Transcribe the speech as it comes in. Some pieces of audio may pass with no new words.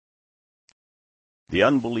The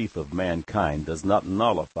unbelief of mankind does not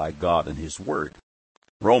nullify God and His Word.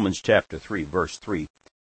 Romans chapter 3, verse 3,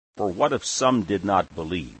 "For what if some did not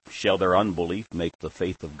believe? Shall their unbelief make the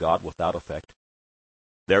faith of God without effect?"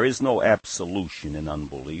 There is no absolution in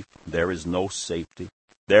unbelief. There is no safety.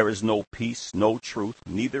 There is no peace, no truth,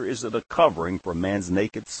 neither is it a covering for man's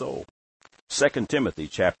naked soul. 2 Timothy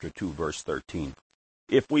chapter 2, verse 13,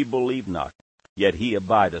 "If we believe not, yet he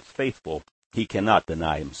abideth faithful, he cannot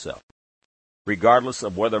deny himself." Regardless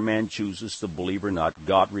of whether man chooses to believe or not,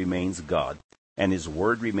 God remains God, and His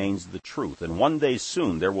Word remains the truth, and one day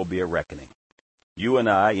soon there will be a reckoning. You and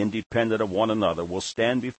I, independent of one another, will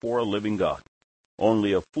stand before a living God.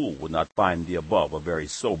 Only a fool would not find the above a very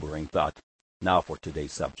sobering thought. Now for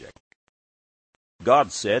today's subject.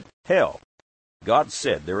 God said, hell. God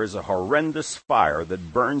said there is a horrendous fire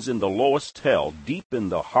that burns in the lowest hell, deep in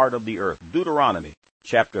the heart of the earth. Deuteronomy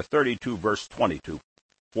chapter 32, verse 22.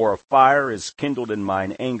 "For a fire is kindled in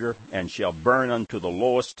mine anger, and shall burn unto the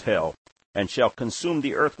lowest hell, and shall consume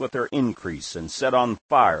the earth with her increase, and set on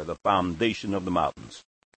fire the foundation of the mountains."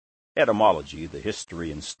 Etymology, the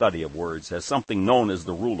history and study of words, has something known as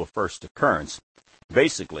the rule of first occurrence.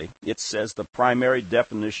 Basically, it says the primary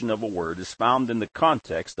definition of a word is found in the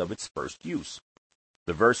context of its first use.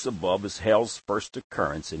 The verse above is hell's first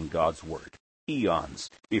occurrence in God's Word. Eons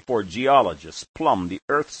before geologists plumbed the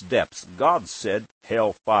earth's depths, God said,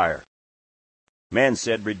 hell fire. Man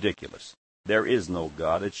said, ridiculous. There is no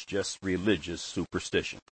God, it's just religious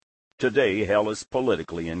superstition. Today, hell is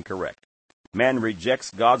politically incorrect. Man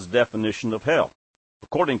rejects God's definition of hell.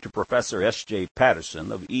 According to Professor S.J.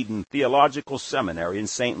 Patterson of Eden Theological Seminary in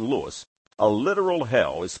St. Louis, a literal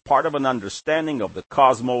hell is part of an understanding of the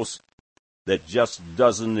cosmos that just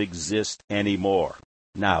doesn't exist anymore.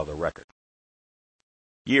 Now the record.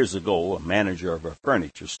 Years ago, a manager of a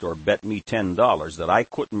furniture store bet me $10 that I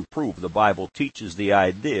couldn't prove the Bible teaches the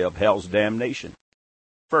idea of hell's damnation.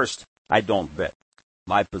 First, I don't bet.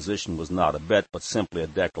 My position was not a bet, but simply a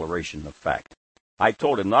declaration of fact. I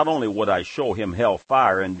told him not only would I show him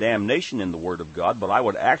hellfire and damnation in the Word of God, but I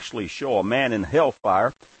would actually show a man in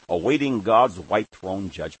hellfire awaiting God's white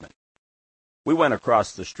throne judgment. We went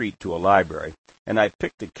across the street to a library, and I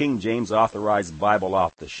picked a King James Authorized Bible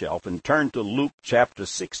off the shelf and turned to Luke chapter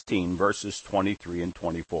 16, verses 23 and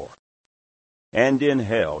 24. "And in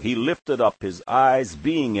hell he lifted up his eyes,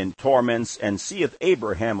 being in torments, and seeth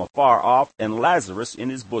Abraham afar off, and Lazarus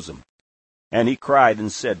in his bosom. And he cried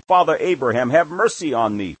and said, Father Abraham, have mercy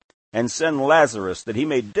on me, and send Lazarus, that he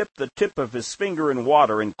may dip the tip of his finger in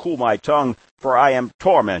water and cool my tongue, for I am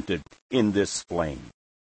tormented in this flame."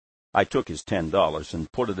 I took his $10 and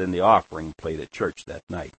put it in the offering plate at church that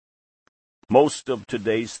night. Most of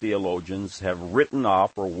today's theologians have written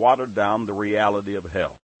off or watered down the reality of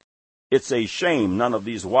hell. It's a shame none of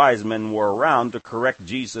these wise men were around to correct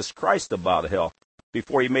Jesus Christ about hell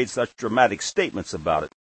before he made such dramatic statements about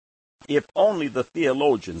it. If only the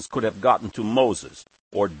theologians could have gotten to Moses,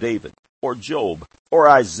 or David, or Job, or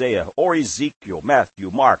Isaiah, or Ezekiel,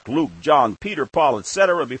 Matthew, Mark, Luke, John, Peter, Paul,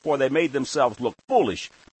 etc., before they made themselves look foolish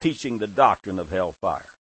teaching the doctrine of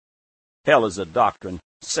hellfire. Hell is a doctrine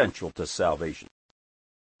central to salvation.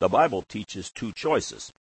 The Bible teaches two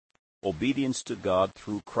choices: obedience to God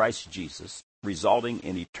through Christ Jesus, resulting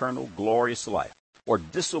in eternal glorious life, or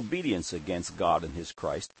disobedience against God and His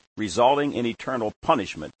Christ, resulting in eternal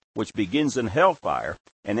punishment, which begins in hellfire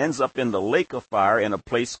and ends up in the lake of fire in a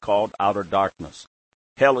place called outer darkness.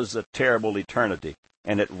 Hell is a terrible eternity,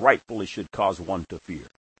 and it rightfully should cause one to fear.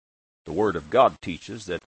 The Word of God teaches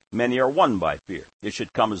that many are won by fear. It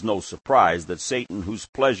should come as no surprise that Satan, whose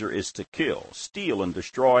pleasure is to kill, steal, and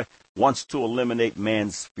destroy, wants to eliminate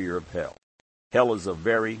man's fear of hell. Hell is a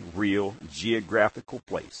very real geographical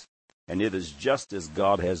place, and it is just as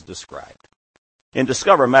God has described. In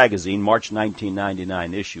Discover Magazine, March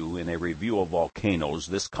 1999 issue, in a review of volcanoes,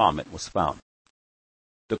 this comment was found.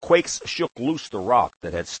 "The quakes shook loose the rock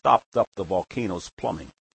that had stopped up the volcano's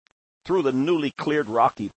plumbing. Through the newly cleared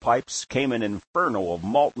rocky pipes came an inferno of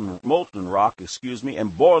molten rock,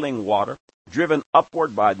 and boiling water, driven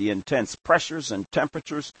upward by the intense pressures and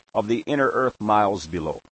temperatures of the inner earth miles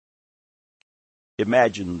below."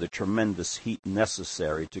 Imagine the tremendous heat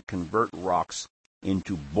necessary to convert rocks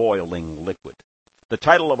into boiling liquid. The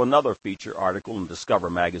title of another feature article in Discover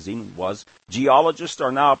Magazine was, "Geologists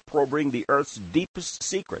are now probing the Earth's deepest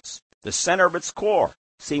secrets. The center of its core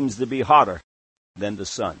seems to be hotter than the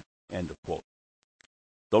sun." End of quote.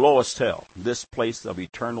 The lowest hell, this place of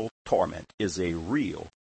eternal torment, is a real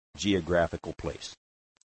geographical place.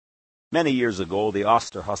 Many years ago, the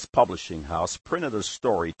Osterhaus Publishing House printed a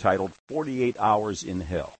story titled 48 Hours in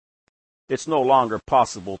Hell. It's no longer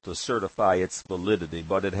possible to certify its validity,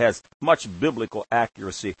 but it has much biblical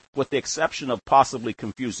accuracy, with the exception of possibly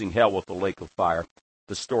confusing hell with the lake of fire.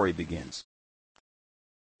 The story begins.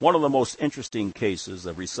 One of the most interesting cases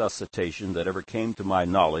of resuscitation that ever came to my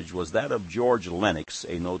knowledge was that of George Lennox,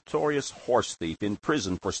 a notorious horse thief in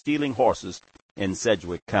prison for stealing horses in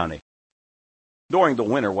Sedgwick County. During the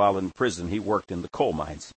winter while in prison, he worked in the coal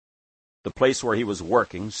mines. The place where he was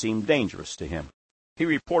working seemed dangerous to him. He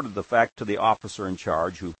reported the fact to the officer in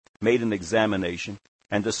charge, who made an examination,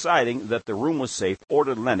 and deciding that the room was safe,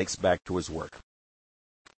 ordered Lennox back to his work.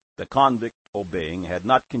 The convict, obeying, had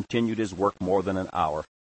not continued his work more than an hour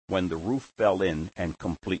when the roof fell in and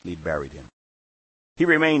completely buried him. He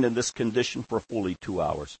remained in this condition for fully 2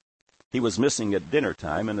 hours. He was missing at dinner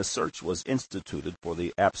time, and a search was instituted for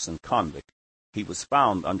the absent convict. He was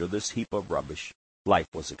found under this heap of rubbish. Life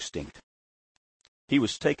was extinct. He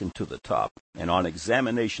was taken to the top, and on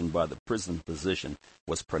examination by the prison physician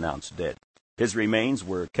was pronounced dead. His remains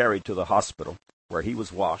were carried to the hospital, where he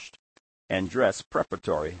was washed and dressed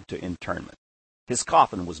preparatory to internment. His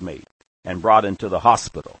coffin was made and brought into the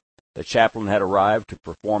hospital. The chaplain had arrived to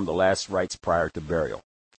perform the last rites prior to burial.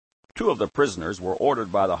 2 of the prisoners were ordered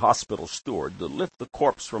by the hospital steward to lift the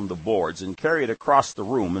corpse from the boards and carry it across the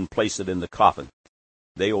room and place it in the coffin.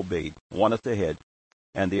 They obeyed, one at the head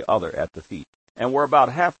and the other at the feet, and were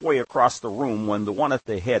about halfway across the room when the one at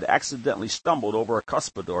the head accidentally stumbled over a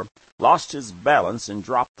cuspidor, lost his balance, and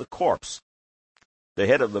dropped the corpse. The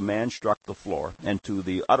head of the man struck the floor, and to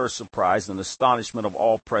the utter surprise and astonishment of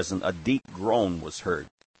all present, a deep groan was heard.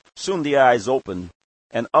 Soon the eyes opened,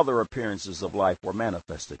 and other appearances of life were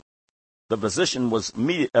manifested. The physician was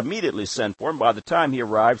immediately sent for, and by the time he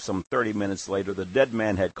arrived, some 30 minutes later, the dead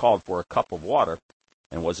man had called for a cup of water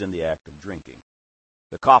and was in the act of drinking.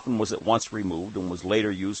 The coffin was at once removed and was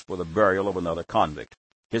later used for the burial of another convict.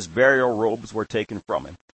 His burial robes were taken from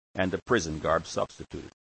him, and the prison garb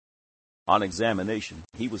substituted. On examination,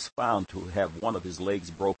 he was found to have one of his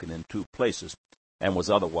legs broken in 2 places and was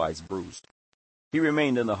otherwise bruised. He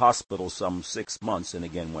remained in the hospital some 6 months and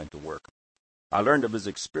again went to work. I learned of his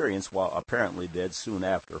experience while apparently dead soon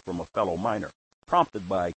after from a fellow miner. Prompted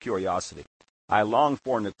by curiosity, I longed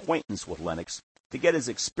for an acquaintance with Lennox to get his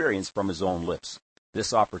experience from his own lips.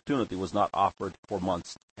 This opportunity was not offered for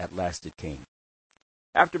months. At last it came.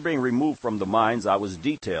 After being removed from the mines, I was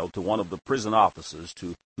detailed to one of the prison offices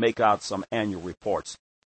to make out some annual reports.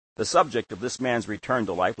 The subject of this man's return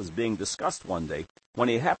to life was being discussed one day when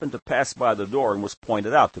he happened to pass by the door and was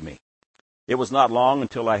pointed out to me. It was not long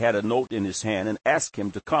until I had a note in his hand and asked him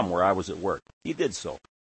to come where I was at work. He did so,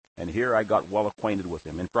 and here I got well acquainted with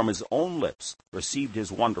him, and from his own lips received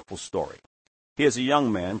his wonderful story. He is a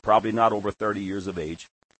young man, probably not over 30 years of age.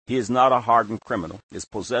 He is not a hardened criminal, is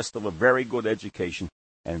possessed of a very good education,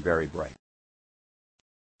 and very bright.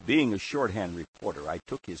 Being a shorthand reporter, I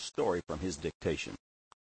took his story from his dictation.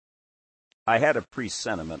 I had a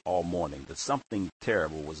presentiment all morning that something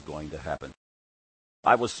terrible was going to happen.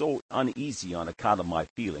 I was so uneasy on account of my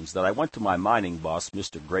feelings that I went to my mining boss,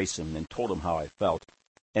 Mr. Grayson, and told him how I felt,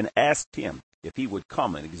 and asked him if he would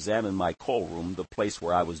come and examine my coal room, the place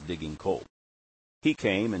where I was digging coal. He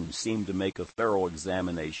came and seemed to make a thorough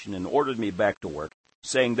examination and ordered me back to work,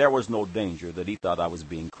 saying there was no danger, that he thought I was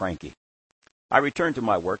being cranky. I returned to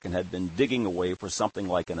my work and had been digging away for something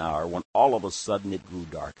like an hour when all of a sudden it grew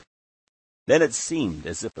dark. Then it seemed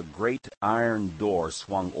as if a great iron door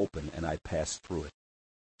swung open and I passed through it.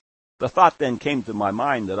 The thought then came to my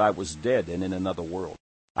mind that I was dead and in another world.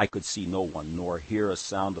 I could see no one, nor hear a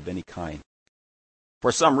sound of any kind.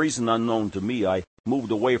 For some reason unknown to me, I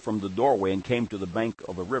moved away from the doorway and came to the bank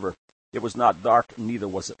of a river. It was not dark, neither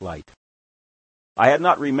was it light. I had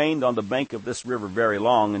not remained on the bank of this river very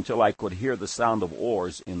long until I could hear the sound of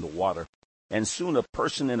oars in the water, and soon a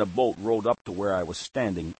person in a boat rowed up to where I was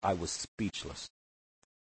standing. I was speechless.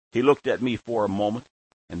 He looked at me for a moment,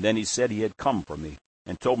 and then he said he had come for me,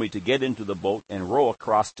 and told me to get into the boat and row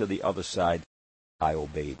across to the other side. I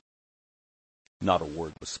obeyed. Not a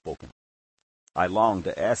word was spoken. I longed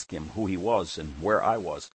to ask him who he was and where I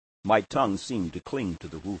was. My tongue seemed to cling to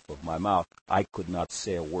the roof of my mouth. I could not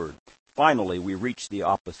say a word. Finally, we reached the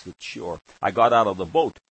opposite shore. I got out of the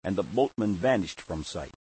boat, and the boatman vanished from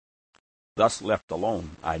sight. Thus left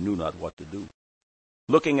alone, I knew not what to do.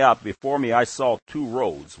 Looking out before me, I saw 2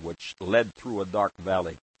 roads which led through a dark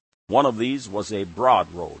valley. One of these was a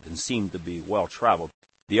broad road and seemed to be well traveled.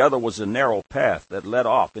 The other was a narrow path that led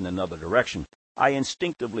off in another direction. I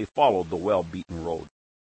instinctively followed the well-beaten road.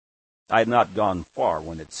 I had not gone far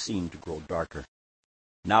when it seemed to grow darker.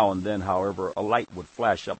 Now and then, however, a light would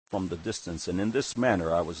flash up from the distance, and in this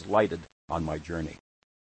manner I was lighted on my journey.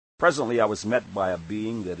 Presently I was met by a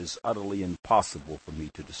being that is utterly impossible for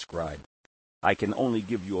me to describe. I can only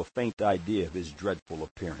give you a faint idea of his dreadful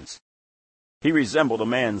appearance. He resembled a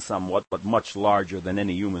man somewhat, but much larger than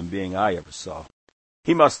any human being I ever saw.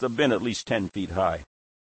 He must have been at least 10 feet high.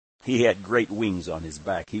 He had great wings on his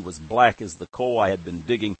back. He was black as the coal I had been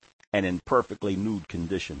digging and in perfectly nude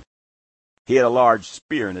condition. He had a large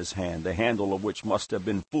spear in his hand, the handle of which must have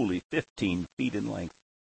been fully 15 feet in length.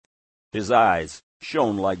 His eyes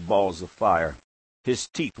shone like balls of fire. His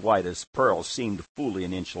teeth, white as pearls, seemed fully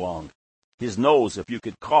an inch long. His nose, if you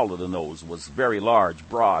could call it a nose, was very large,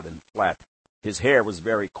 broad, and flat. His hair was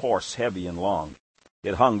very coarse, heavy, and long.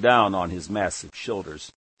 It hung down on his massive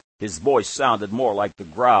shoulders. His voice sounded more like the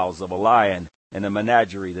growls of a lion in a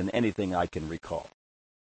menagerie than anything I can recall.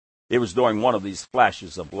 It was during one of these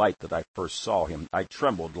flashes of light that I first saw him. I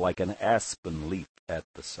trembled like an aspen leaf at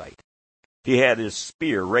the sight. He had his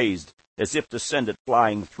spear raised as if to send it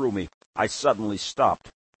flying through me. I suddenly stopped.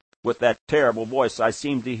 With that terrible voice I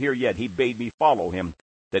seemed to hear yet, he bade me follow him,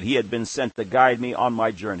 that he had been sent to guide me on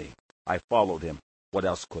my journey. I followed him. What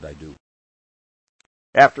else could I do?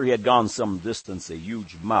 After he had gone some distance, a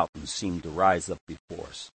huge mountain seemed to rise up before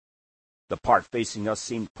us. The part facing us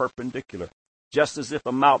seemed perpendicular, just as if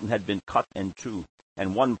a mountain had been cut in two,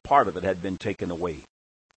 and one part of it had been taken away.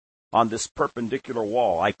 On this perpendicular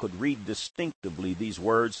wall I could read distinctively these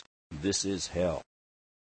words, "This is hell."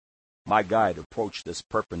 My guide approached this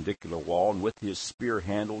perpendicular wall, and with his spear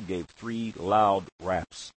handle gave 3 loud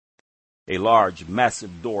raps. A large,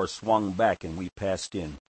 massive door swung back, and we passed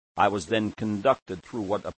in. I was then conducted through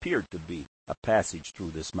what appeared to be a passage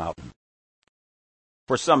through this mountain.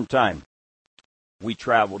 For some time we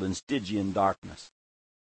traveled in Stygian darkness.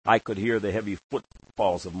 I could hear the heavy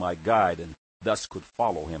footfalls of my guide, and thus could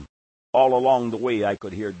follow him. All along the way I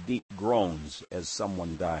could hear deep groans as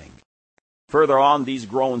someone dying. Further on, these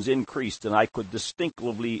groans increased, and I could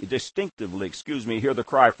distinctively, hear the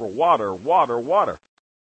cry for water, water, water.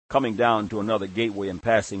 Coming down to another gateway and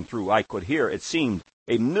passing through, I could hear, it seemed,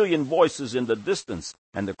 1,000,000 voices in the distance,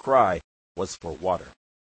 and the cry was for water.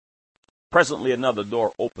 Presently another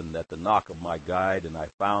door opened at the knock of my guide, and I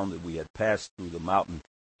found that we had passed through the mountain,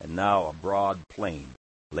 and now a broad plain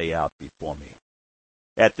lay out before me.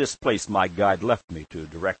 At this place my guide left me to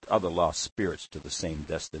direct other lost spirits to the same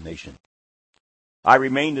destination. I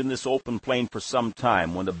remained in this open plain for some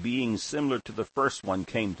time, when a being similar to the first one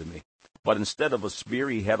came to me, but instead of a spear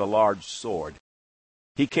he had a large sword.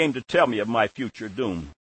 He came to tell me of my future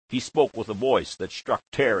doom. He spoke with a voice that struck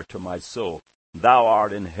terror to my soul. "Thou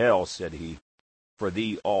art in hell," said he. "For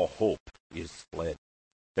thee all hope is fled.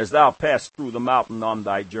 As thou passed through the mountain on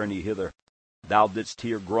thy journey hither, thou didst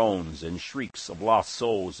hear groans and shrieks of lost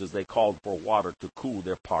souls as they called for water to cool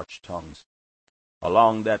their parched tongues.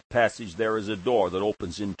 Along that passage there is a door that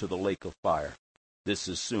opens into the lake of fire. This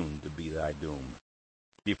is soon to be thy doom.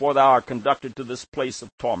 Before thou art conducted to this place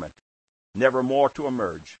of torment, never more to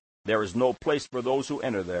emerge, there is no place for those who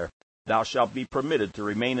enter there. Thou shalt be permitted to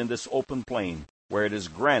remain in this open plain, where it is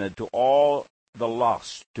granted to all the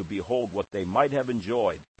lost to behold what they might have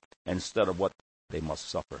enjoyed, instead of what they must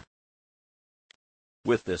suffer."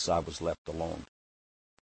 With this I was left alone.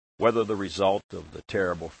 Whether the result of the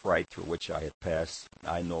terrible fright through which I had passed,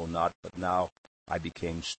 I know not, but now I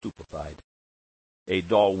became stupefied. A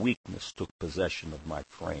dull weakness took possession of my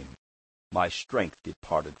frame. My strength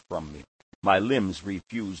departed from me. My limbs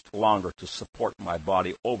refused longer to support my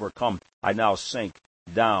body. Overcome, I now sank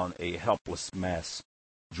down a helpless mass.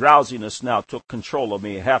 Drowsiness now took control of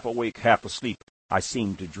me. Half awake, half asleep, I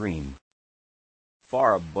seemed to dream.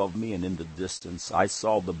 Far above me and in the distance, I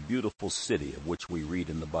saw the beautiful city of which we read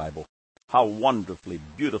in the Bible. How wonderfully,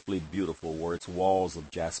 beautifully beautiful were its walls of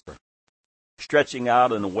jasper. Stretching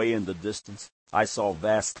out and away in the distance, I saw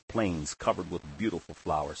vast plains covered with beautiful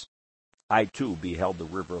flowers. I, too, beheld the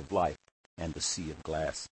river of life and the sea of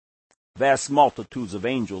glass. Vast multitudes of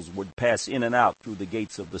angels would pass in and out through the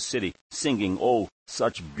gates of the city, singing, oh,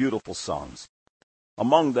 such beautiful songs.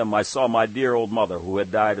 Among them I saw my dear old mother, who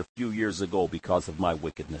had died a few years ago because of my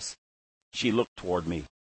wickedness. She looked toward me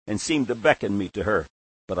and seemed to beckon me to her,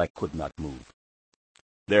 but I could not move.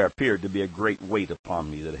 There appeared to be a great weight upon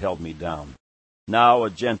me that held me down. Now a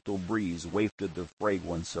gentle breeze wafted the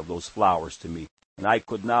fragrance of those flowers to me, and I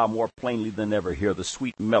could now more plainly than ever hear the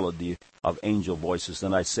sweet melody of angel voices,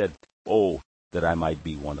 and I said, "Oh, that I might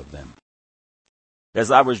be one of them." As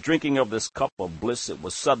I was drinking of this cup of bliss, it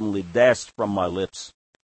was suddenly dashed from my lips.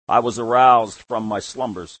 I was aroused from my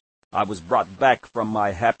slumbers. I was brought back from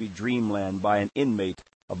my happy dreamland by an inmate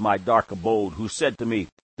of my dark abode, who said to me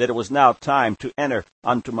that it was now time to enter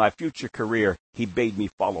unto my future career. He bade me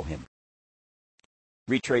follow him.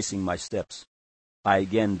 Retracing my steps, I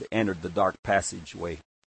again entered the dark passageway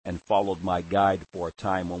and followed my guide for a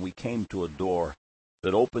time when we came to a door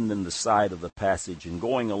that opened in the side of the passage, and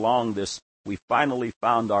going along this, we finally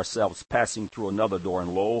found ourselves passing through another door,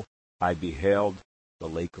 and lo, I beheld the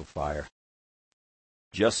lake of fire.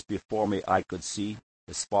 Just before me I could see,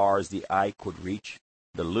 as far as the eye could reach,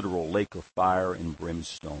 the literal lake of fire and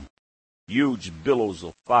brimstone. Huge billows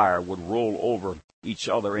of fire would roll over each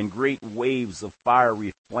other, and great waves of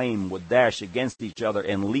fiery flame would dash against each other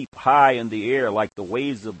and leap high in the air like the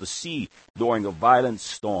waves of the sea during a violent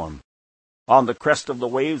storm. On the crest of the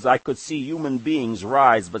waves I could see human beings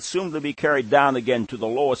rise, but soon to be carried down again to the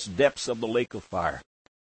lowest depths of the lake of fire.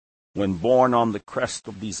 When borne on the crest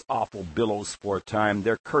of these awful billows for a time,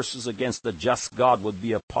 their curses against the just God would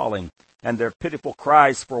be appalling, and their pitiful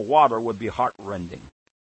cries for water would be heart-rending.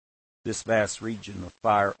 This vast region of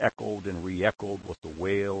fire echoed and re-echoed with the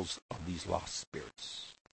wails of these lost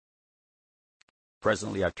spirits.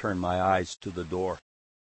 Presently I turned my eyes to the door,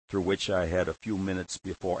 through which I had a few minutes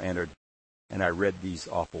before entered, and I read these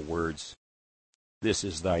awful words: "This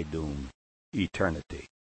is thy doom. Eternity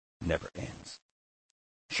never ends."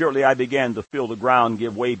 Surely I began to feel the ground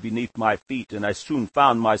give way beneath my feet, and I soon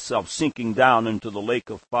found myself sinking down into the lake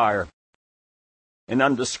of fire. An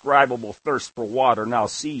undescribable thirst for water now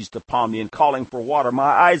seized upon me, and calling for water, my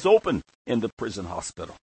eyes opened in the prison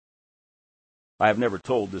hospital. I have never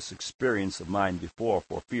told this experience of mine before,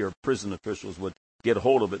 for fear prison officials would get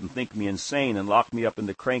hold of it and think me insane and lock me up in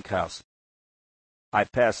the crank house. I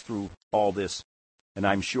passed through all this, and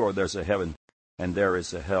I'm sure there's a heaven and there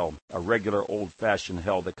is a hell, a regular old-fashioned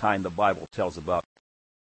hell, the kind the Bible tells about.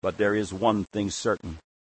 But there is one thing certain: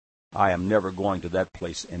 I am never going to that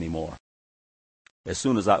place anymore. As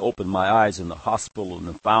soon as I opened my eyes in the hospital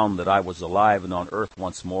and found that I was alive and on earth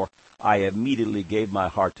once more, I immediately gave my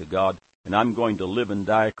heart to God, and I'm going to live and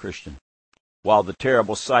die a Christian. While the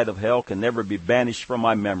terrible sight of hell can never be banished from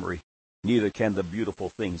my memory, neither can the beautiful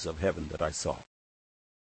things of heaven that I saw.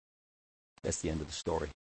 That's the end of the story.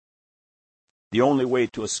 The only way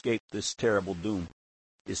to escape this terrible doom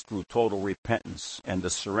is through total repentance and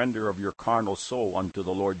the surrender of your carnal soul unto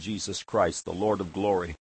the Lord Jesus Christ, the Lord of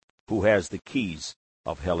glory, who has the keys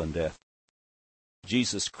of hell and death.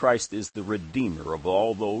 Jesus Christ is the Redeemer of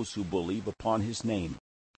all those who believe upon his name.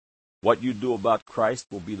 What you do about Christ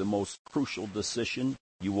will be the most crucial decision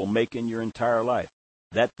you will make in your entire life.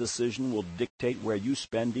 That decision will dictate where you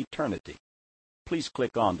spend eternity. Please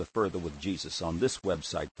click on to Further with Jesus on this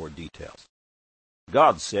website for details.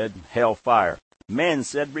 God said, hellfire. Man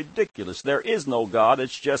said, ridiculous. There is no God.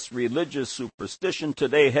 It's just religious superstition.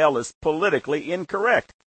 Today, hell is politically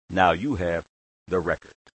incorrect. Now you have the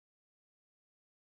record.